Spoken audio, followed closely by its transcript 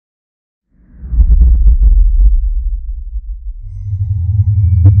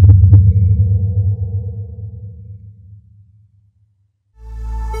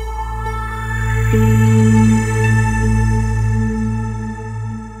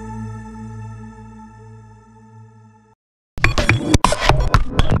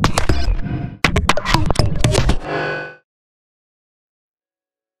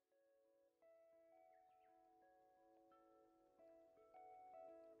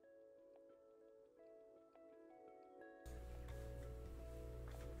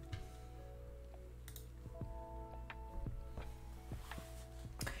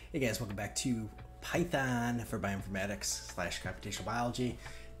Hey guys, welcome back to Python for Bioinformatics / Computational Biology.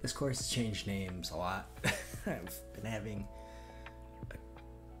 This course has changed names a lot. I've been having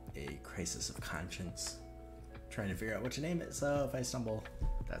a crisis of conscience trying to figure out what to name it, so if I stumble,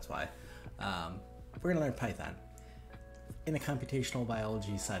 that's why. We're going to learn Python in a computational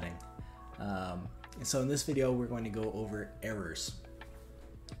biology setting. So in this video, we're going to go over errors.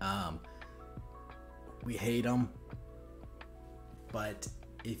 We hate them, but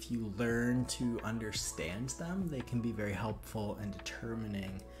if you learn to understand them, they can be very helpful in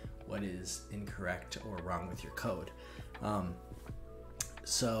determining what is incorrect or wrong with your code.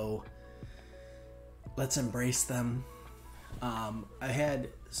 So let's embrace them. I had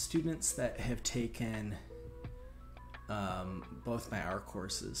students that have taken both my R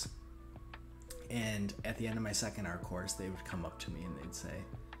courses, and at the end of my second R course, they would come up to me and they'd say,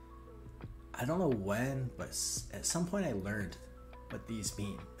 I don't know when, but at some point I learned what these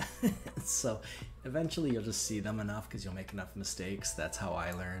mean. So eventually you'll just see them enough because you'll make enough mistakes. That's how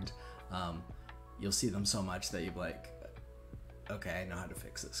I learned. You'll see them so much that you'll be like, okay, I know how to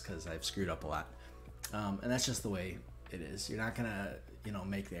fix this because I've screwed up a lot. And that's just the way it is. You're not gonna,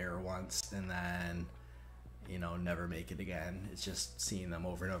 make the error once and then, never make it again. It's just seeing them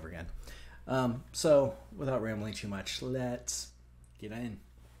over and over again. So without rambling too much, let's get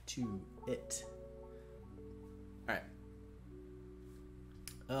into it. All right.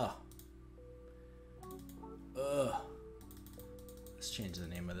 Let's change the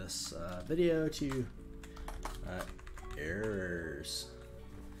name of this video to errors.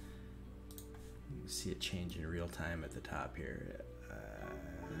 You can see it change in real time at the top here.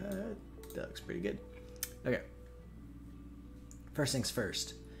 That looks pretty good. Okay. First things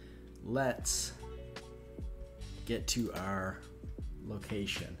first. Let's get to our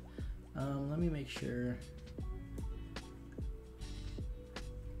location. Let me make sure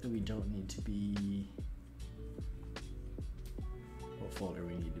that we don't need to be, what folder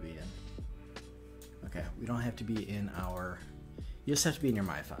we need to be in. Okay, we don't have to be in our, you just have to be in your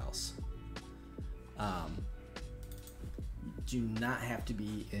My Files. You do not have to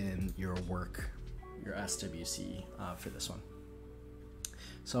be in your work, your SWC for this one.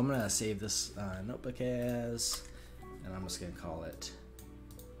 So I'm gonna save this notebook as, and I'm just gonna call it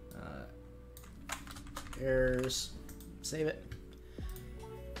errors, save it.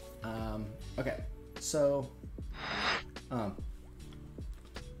 Okay, so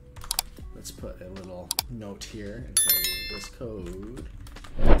let's put a little note here and say this code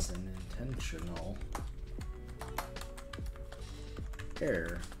is an intentional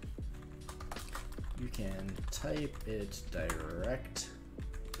error. You can type it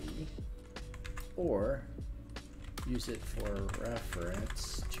directly or use it for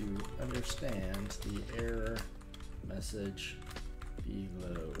reference to understand the error message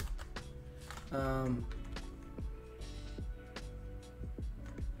below.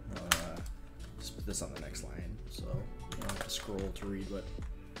 Just put this on the next line so you don't have to scroll to read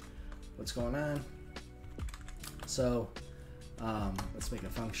what's going on. So let's make a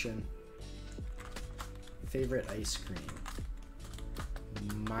function. Favorite ice cream.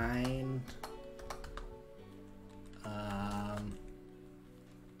 Mine. I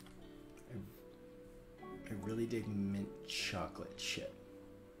really dig mint chocolate chip.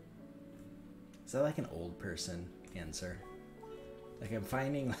 Is that like an old person answer? Like I'm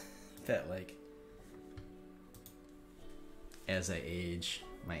finding that as I age,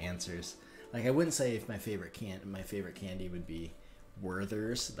 my answers, I wouldn't say if my favorite candy would be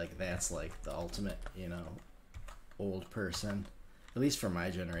Werther's. That's like the ultimate, old person, at least for my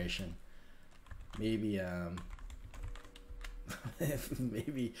generation. Maybe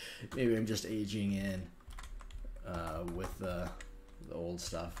maybe I'm just aging in with the old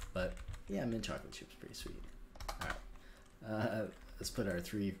stuff, but yeah, mint chocolate chip's pretty sweet. All right, let's put our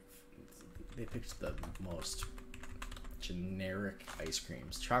three. They picked the most generic ice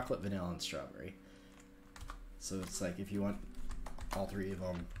creams: chocolate, vanilla, and strawberry. So it's like if you want all three of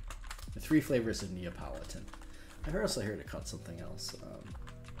them, the three flavors of Neapolitan. I've also heard it called something else.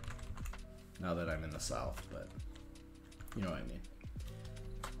 Now that I'm in the South, but you know what I mean.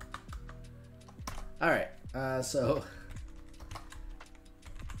 All right, so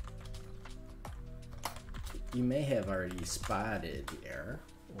you may have already spotted the error,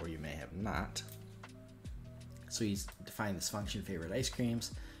 or you may have not. So you define this function, favorite ice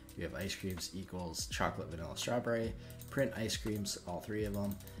creams. You have ice creams equals chocolate, vanilla, strawberry. Print ice creams, all three of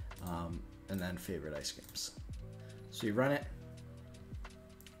them, and then favorite ice creams. So you run it,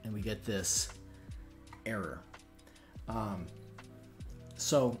 and we get this error.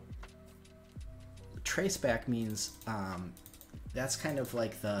 So traceback means that's kind of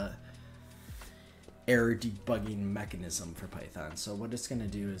like the error debugging mechanism for Python. So what it's going to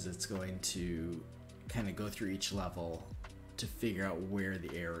do is it's going to kind of go through each level to figure out where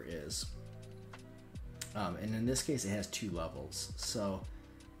the error is. And in this case, it has 2 levels. So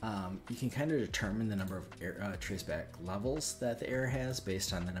you can kind of determine the number of traceback levels that the error has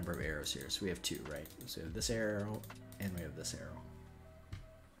based on the number of arrows here. So we have 2, right? So we have this arrow and we have this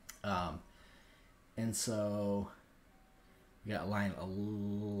arrow. And so we got line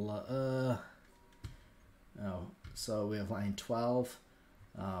so we have line 12.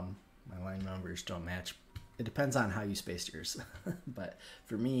 My line numbers don't match. It depends on how you spaced yours, but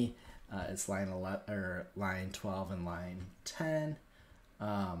for me, it's line 11 or line 12 and line 10.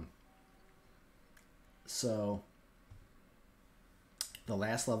 So the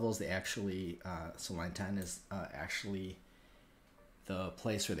last levels, they actually so line 10 is actually the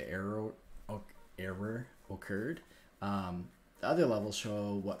place where the error occurred. The other levels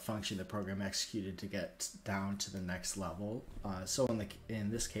show what function the program executed to get down to the next level. So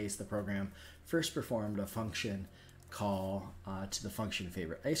in this case, the program first performed a function call to the function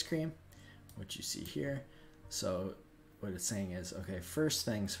favorite ice cream, which you see here. So what it's saying is, okay, first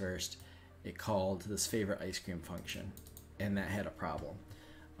things first, it called this favorite ice cream function, and that had a problem.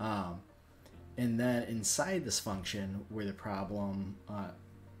 And then inside this function, where the problem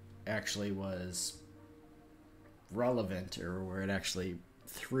actually was relevant, or where it actually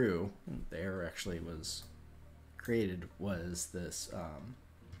threw, the error actually was created, was this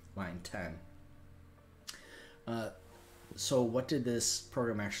line 10. So what did this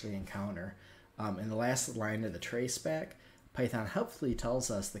program actually encounter? In the last line of the traceback, Python helpfully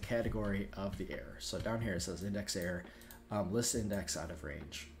tells us the category of the error. So down here it says index error, list index out of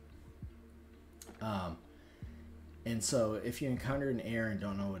range. And so if you encounter an error and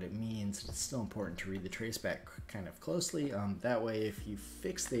don't know what it means, it's still important to read the traceback kind of closely. That way, if you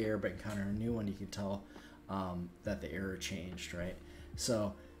fix the error but encounter a new one, you can tell that the error changed, right?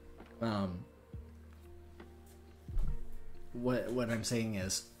 So what I'm saying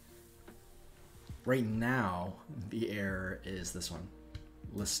is, right now, the error is this one,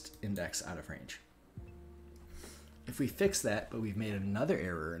 list index out of range. If we fix that, but we've made another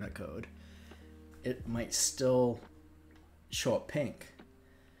error in a code, it might still show up pink.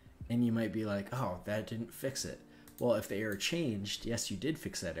 And you might be like, oh, that didn't fix it. Well, if the error changed, yes, you did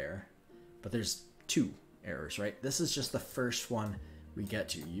fix that error, but there's 2 errors, right? This is just the first one we get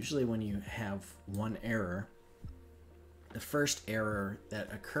to. Usually when you have one error, the first error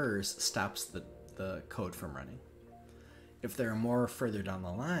that occurs stops the code from running. If there are more further down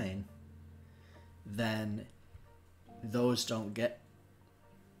the line, then those don't get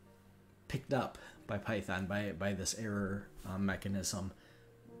picked up by Python, by this error mechanism,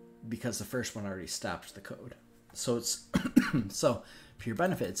 because the first one already stopped the code. So it's so for your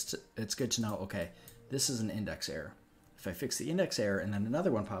benefit, it's good to know, okay, this is an index error. If I fix the index error and then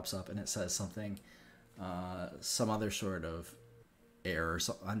another one pops up and it says something, some other sort of error,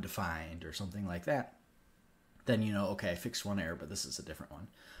 so undefined or something like that, then you know, okay, I fixed one error, but this is a different one.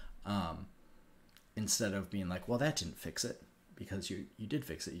 Instead of being like, well, that didn't fix it, because you did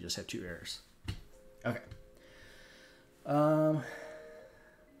fix it, you just have 2 errors. Okay.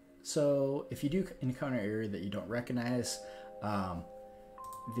 So if you do encounter an error that you don't recognize,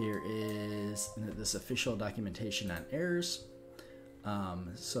 there is this official documentation on errors.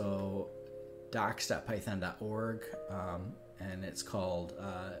 So docs.python.org, and it's called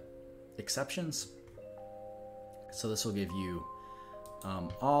exceptions. So this will give you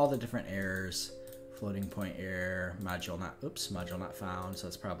all the different errors: floating point error, module not found. So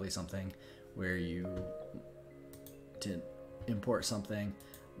that's probably something where you didn't import something.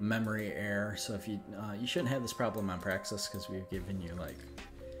 Memory error. So if you shouldn't have this problem on Praxis, because we've given you like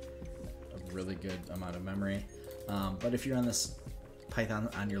a really good amount of memory. But if you're on this Python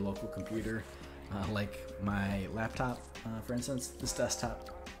on your local computer, like my laptop, for instance, this desktop,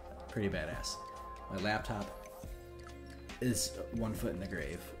 pretty badass. My laptop is 1 foot in the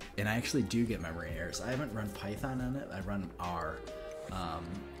grave, and I actually do get memory errors. I haven't run Python on it. I run R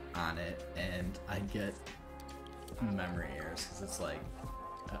on it, and I get memory errors because it's like,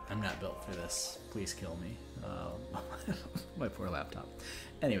 I'm not built for this. Please kill me. My poor laptop.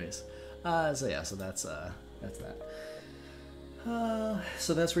 Anyways, so yeah, so that's that.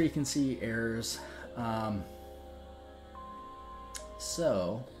 So that's where you can see errors.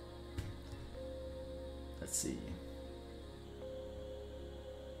 So let's see.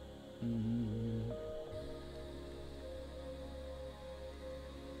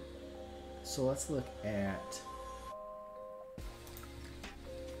 So let's look at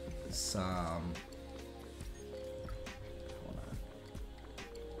some. Hold on.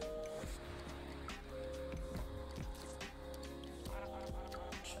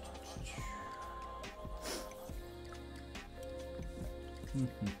 Okay,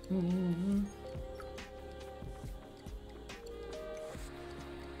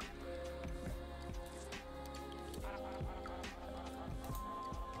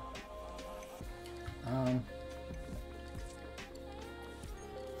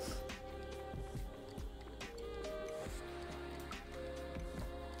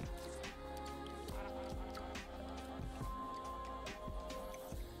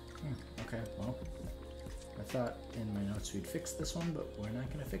 well, I thought in my notes we'd fix this one, but we're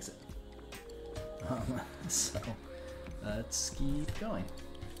not going to fix it. So let's keep going.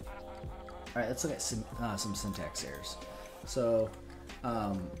 All right, let's look at some syntax errors. So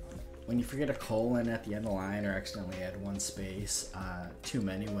when you forget a colon at the end of the line or accidentally add one space too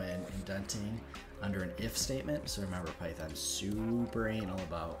many when indenting under an if statement. So remember, Python's super anal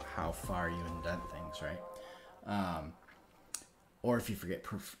about how far you indent things, right? Or if you forget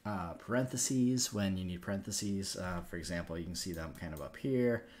parentheses when you need parentheses, for example, you can see them kind of up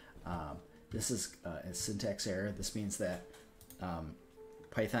here. This is a syntax error. This means that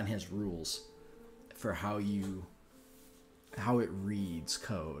Python has rules for how it reads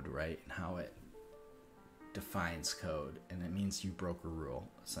code, right? And how it defines code. And it means you broke a rule,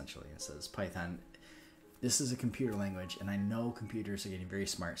 essentially. It says Python, this is a computer language, and I know computers are getting very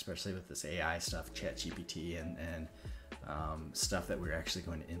smart, especially with this AI stuff, ChatGPT, and stuff that we're actually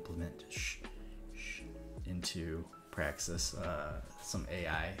going to implement into praxis, some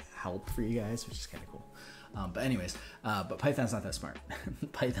AI help for you guys, which is kind of cool. But anyways, but Python's not that smart.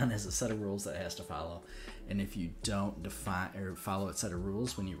 Python has a set of rules that it has to follow, and if you don't define or follow a set of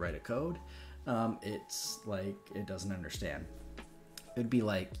rules when you write a code, it's like it doesn't understand. It'd be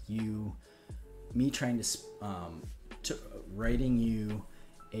like me trying to writing you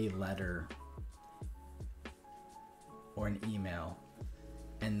a letter or an email,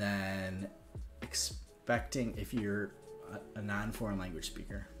 and then expecting, if you're a non-foreign language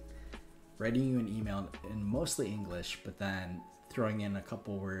speaker, writing you an email in mostly English, but then throwing in a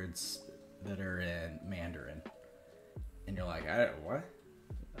couple words that are in Mandarin, and you're like, what?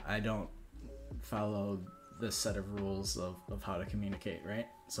 I don't follow this set of rules of how to communicate, right?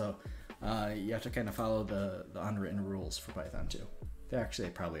 So you have to kind of follow the unwritten rules for Python too. They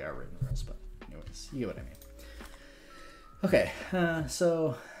probably are written rules, but anyways, you get what I mean. Okay,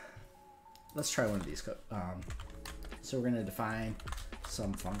 so let's try one of these. So we're going to define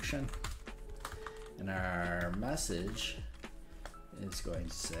some function, and our message is going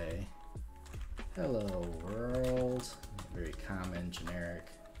to say, hello world, very common, generic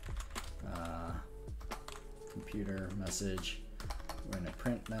computer message. We're going to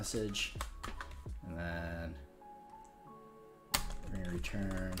print message, and then we're going to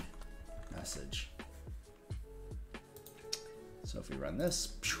return message. So if we run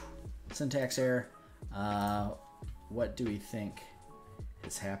this, syntax error, what do we think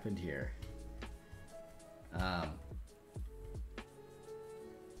has happened here?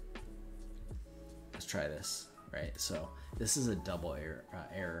 Let's try this, right? So this is a double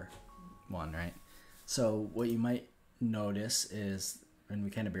error one, right? So what you might notice is, and we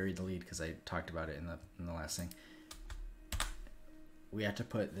kind of buried the lead because I talked about it in the last thing, we have to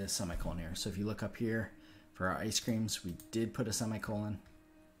put this semicolon here. So if you look up here, for our ice creams, we did put a semicolon,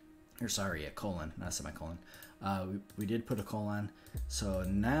 or sorry, a colon, not a semicolon. We did put a colon. So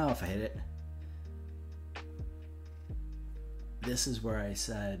now if I hit it, this is where I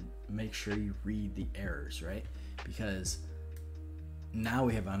said, make sure you read the errors, right? Because now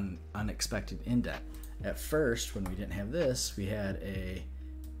we have an unexpected indent. At first, when we didn't have this, we had a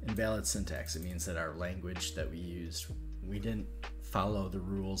invalid syntax. It means that our language that we used, we didn't follow the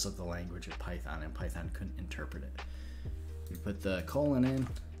rules of the language of Python, and Python couldn't interpret it. We put the colon in,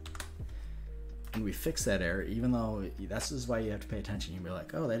 and we fixed that error, even though this is why you have to pay attention. You'll be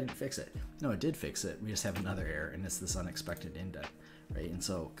like, oh, that didn't fix it. No, it did fix it. We just have another error, and it's this unexpected indent, right? And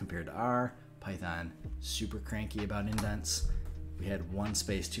so compared to R, Python, super cranky about indents. We had one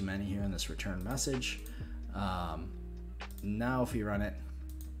space too many here in this return message. Now if we run it,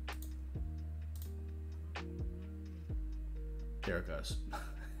 there it goes.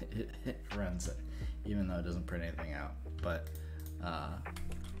 it runs it, even though it doesn't print anything out. But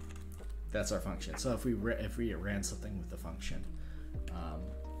that's our function. So if we ran something with the function,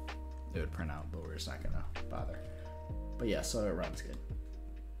 it would print out, but we're just not gonna bother. But yeah, so it runs good.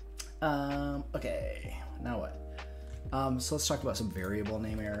 Okay, now what? So let's talk about some variable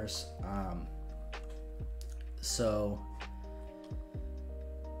name errors. So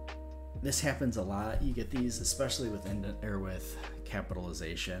this happens a lot. You get these, especially with indent or with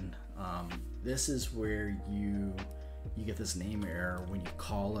capitalization. This is where you get this name error when you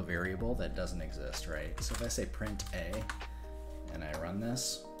call a variable that doesn't exist, right? So if I say print A, and I run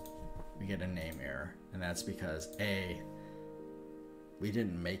this, we get a name error. And that's because A, we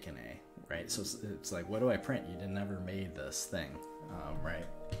didn't make an A, right? So it's like, what do I print? You never made this thing, right?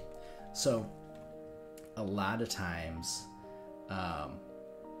 So a lot of times,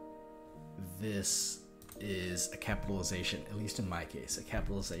 this is a capitalization, at least in my case, a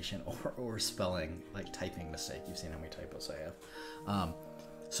capitalization or spelling, like typing mistake. You've seen how many typos I have.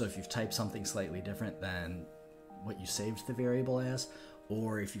 So if you've typed something slightly different than what you saved the variable as,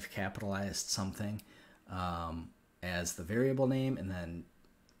 or if you've capitalized something as the variable name and then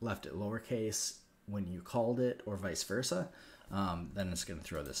left it lowercase when you called it, or vice versa, then it's going to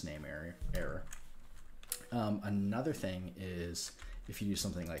throw this name error. Another thing is if you do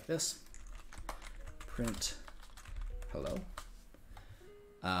something like this, print hello,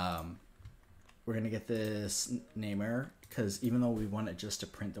 we're going to get this name error because even though we want it just to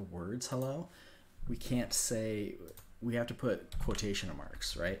print the words hello, we can't say, we have to put quotation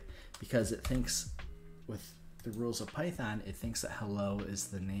marks, right? Because it thinks, with the rules of Python, it thinks that hello is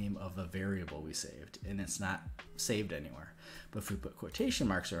the name of a variable we saved, and it's not saved anywhere. But if we put quotation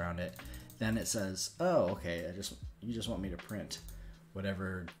marks around it, then it says, oh, okay, you just want me to print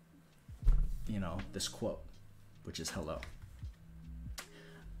whatever, you know, this quote, which is hello.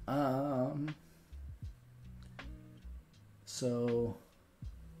 So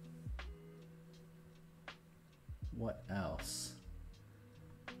what else?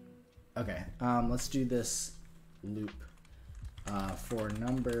 Okay, let's do this loop for a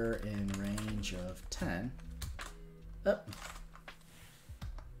number in range of 10.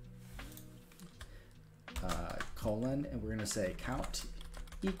 Colon, and we're going to say count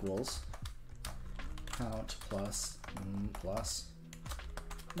equals count plus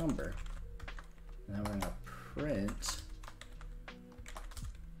number. And then we're going to print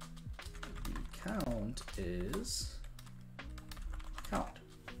the count is count.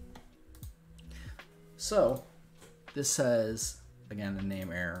 So this says, again, a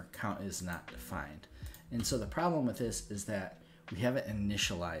name error, count is not defined. And so the problem with this is that we haven't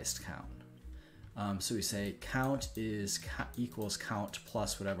initialized count. So we say count is equals count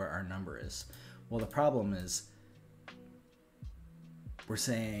plus whatever our number is. Well, the problem is we're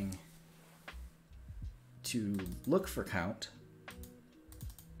saying to look for count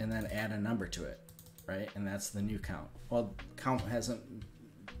and then add a number to it, right? And that's the new count. Well, count hasn't,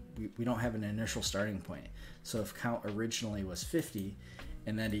 we don't have an initial starting point. So if count originally was 50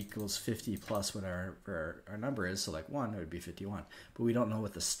 and that equals 50 plus what our number is, so like 1, it would be 51. But we don't know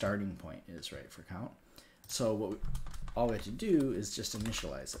what the starting point is, right, for count. So all we have to do is just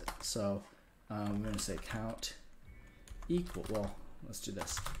initialize it. So I'm going to say count equal, well, let's do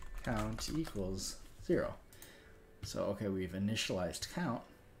this. Count equals 0. So, okay, we've initialized count.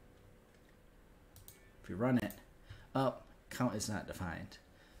 If we run it, count is not defined.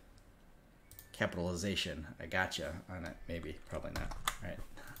 Capitalization, I gotcha on it, maybe, probably not, right?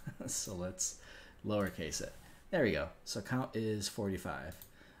 So let's lowercase it. There we go. So count is 45.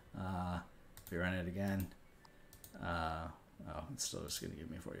 If we run it again, oh, it's still just going to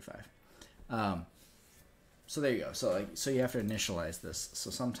give me 45. So there you go. So you have to initialize this. So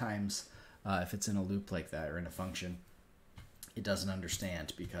sometimes if it's in a loop like that or in a function, it doesn't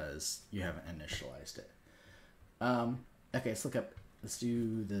understand because you haven't initialized it. Okay, let's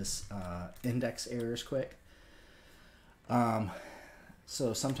do this index errors quick.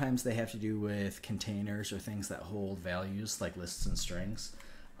 So sometimes they have to do with containers or things that hold values like lists and strings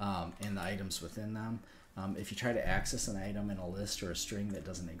and the items within them. If you try to access an item in a list or a string that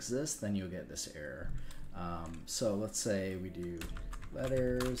doesn't exist, then you'll get this error. So let's say we do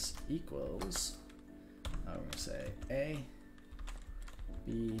letters equals, we're going to say A,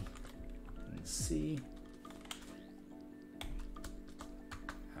 B, and C.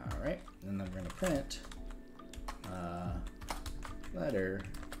 All right, and then we're going to print letter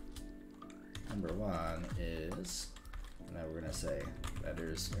number 1 is, and then we're going to say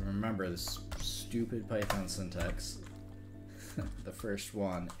letters, and remember this stupid Python syntax, the first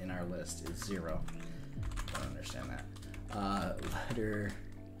one in our list is 0. Don't understand that. Letter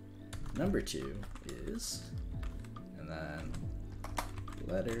number 2 is, and then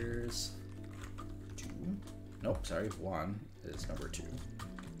letters 2, nope, sorry, 1 is number 2.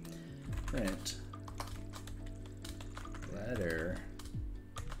 Print letter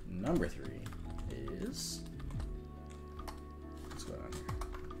number 3 is, what's going on here?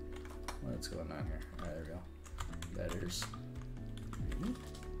 What's going on here? All right, there we go. Letters 3.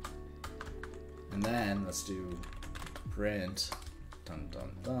 And then let's do print dun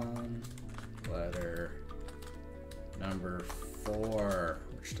dun dun letter number 4,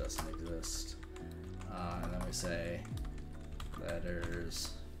 which doesn't exist. And then we say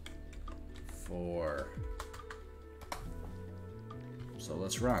letters for. So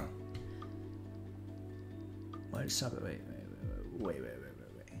let's run. Why did it stop it? Wait.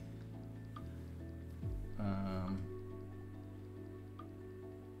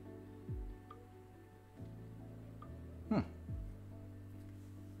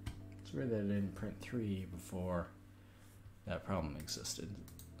 It's weird that it didn't print 3 before that problem existed.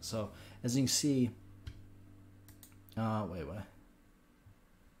 So as you can see, wait, what?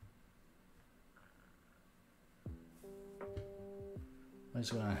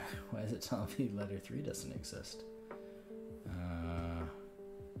 Why is it telling me letter 3 doesn't exist?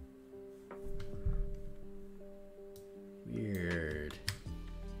 Weird.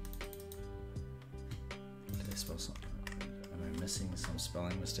 Did I spell something? Am I missing some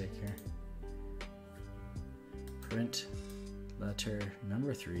spelling mistake here? Print letter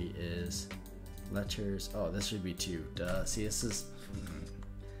number 3 is letters. Oh, this should be 2. Duh. See, this is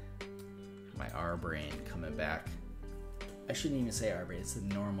my R brain coming back. I shouldn't even say R brain. It's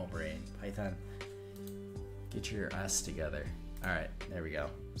the normal brain. Python, get your S together. All right, there we go.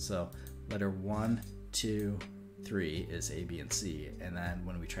 So letter 1, 2, 3 is A, B, and C. And then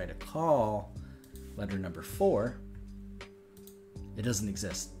when we try to call letter number 4, it doesn't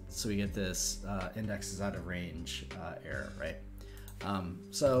exist. So we get this index is out of range error, right?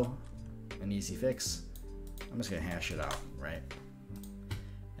 So an easy fix, I'm just gonna hash it out, right?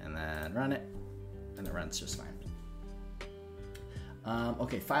 And then run it, and it runs just fine.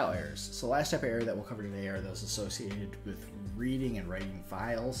 Okay, file errors. So the last type of error that we'll cover today are those associated with reading and writing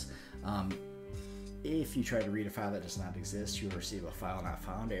files. If you try to read a file that does not exist, you will receive a file not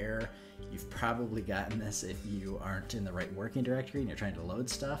found error. You've probably gotten this if you aren't in the right working directory and you're trying to load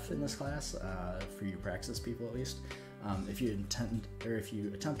stuff in this class, for you Praxis people at least. If you attempt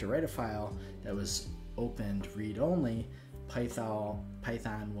to write a file that was opened read-only,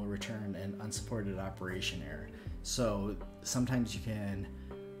 Python will return an unsupported operation error. So sometimes you can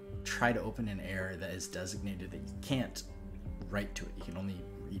try to open an error that is designated that you can't write to it, you can only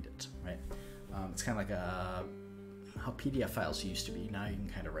read it, right? It's kind of like how PDF files used to be. Now you can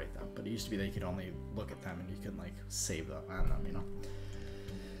kind of write them, but it used to be that you could only look at them and you could like save them on them, you know?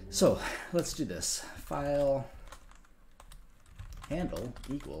 So let's do this. File handle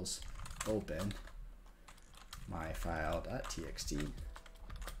equals open myfile.txt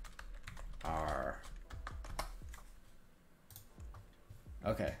r.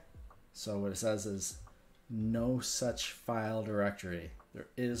 Okay, so what it says is no such file directory. There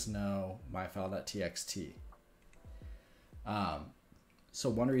is no myfile.txt. So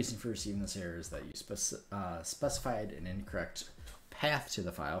one reason for receiving this error is that you specified an incorrect path to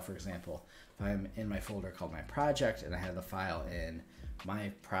the file. For example, if I'm in my folder called my project and I have the file in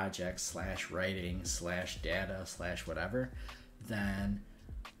my project /writing /data /whatever, then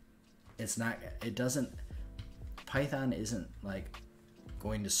Python isn't like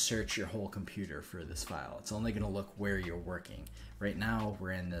going to search your whole computer for this file. It's only going to look where you're working. Right now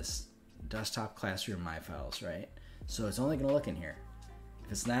we're in this desktop classroom my files, right? So it's only going to look in here.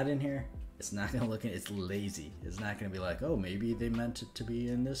 If it's not in here, it's not going to look in. It's lazy. It's not going to be like, oh, maybe they meant it to be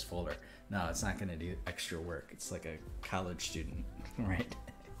in this folder. No, it's not going to do extra work. It's like a college student, right?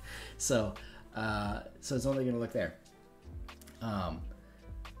 So it's only going to look there.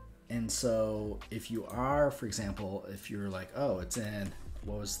 And so if you are, for example, if you're like, oh, it's in,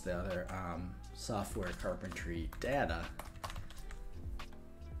 what was the other, software carpentry data.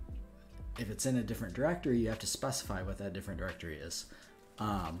 If it's in a different directory, you have to specify what that different directory is.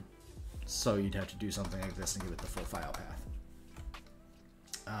 So you'd have to do something like this and give it the full file path.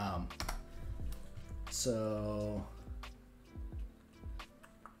 So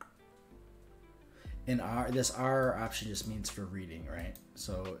in this R option just means for reading, right?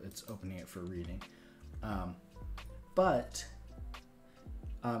 So it's opening it for reading. But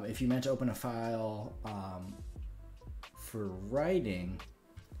if you meant to open a file for writing,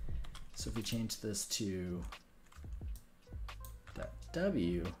 so if we change this to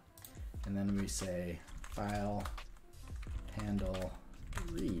 .w, and then we say file handle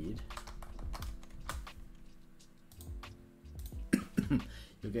read,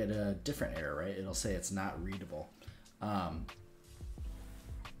 you'll get a different error, right? It'll say it's not readable.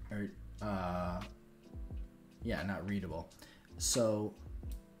 Yeah, not readable. So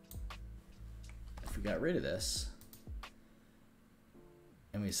if we got rid of this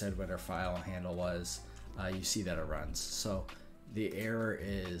and we said what our file handle was, you see that it runs. So the error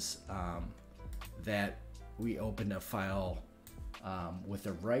is that we opened a file with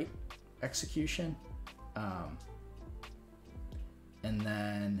a write execution, and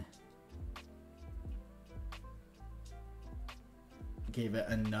then gave it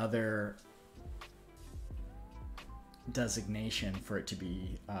another designation for it to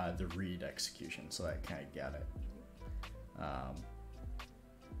be the read execution, so I kind of got it.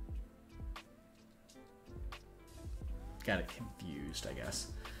 Got it confused, I guess.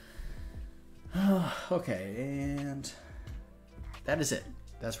 Okay, and that is it.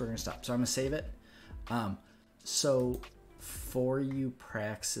 That's where we're gonna stop. So I'm gonna save it. So for you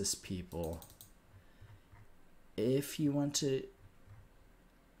Praxis people, if you want to,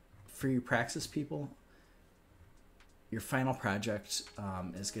 for you Praxis people, your final project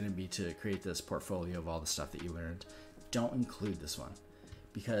is going to be to create this portfolio of all the stuff that you learned. Don't include this one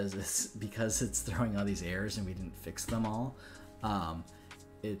because it's throwing all these errors and we didn't fix them all.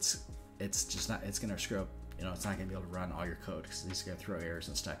 It's just not. It's going to screw up. You know, it's not going to be able to run all your code because these are going to throw errors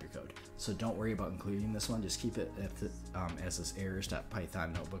and stop your code. So don't worry about including this one. Just keep it at the, as this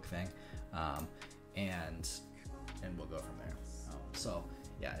errors.python notebook thing, and we'll go from there. So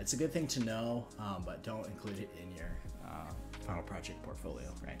yeah, it's a good thing to know, but don't include it in your final project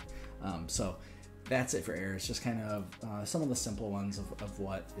portfolio, right? So that's it for errors. Just kind of some of the simple ones of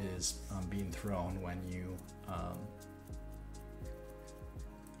what is being thrown when you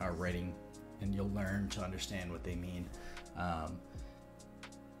are writing, and you'll learn to understand what they mean.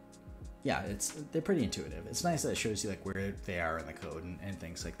 Yeah, they're pretty intuitive. It's nice that it shows you like where they are in the code and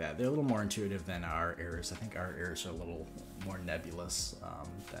things like that. They're a little more intuitive than our errors. I think our errors are a little more nebulous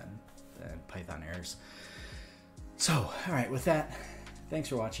than Python errors. So, all right, with that, thanks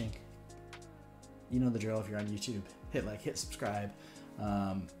for watching. You know the drill. If you're on YouTube, hit like, hit subscribe,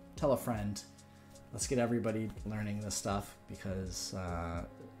 tell a friend. Let's get everybody learning this stuff because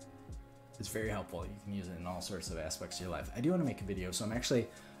it's very helpful. You can use it in all sorts of aspects of your life. I do want to make a video, so I'm actually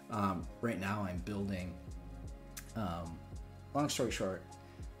right now I'm building, long story short,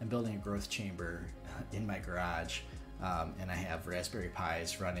 I'm building a growth chamber in my garage, and I have Raspberry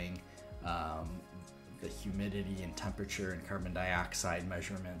Pis running the humidity and temperature and carbon dioxide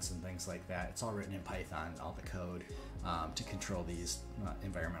measurements and things like that. It's all written in Python, all the code to control these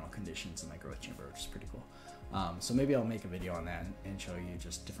environmental conditions in my growth chamber, which is pretty cool. So maybe I'll make a video on that and show you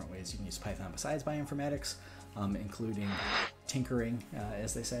just different ways you can use Python besides bioinformatics, including tinkering,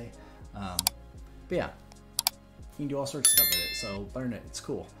 as they say. But yeah, you can do all sorts of stuff with it, so learn it. It's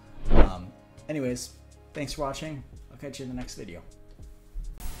cool. Anyways, thanks for watching. I'll catch you in the next video.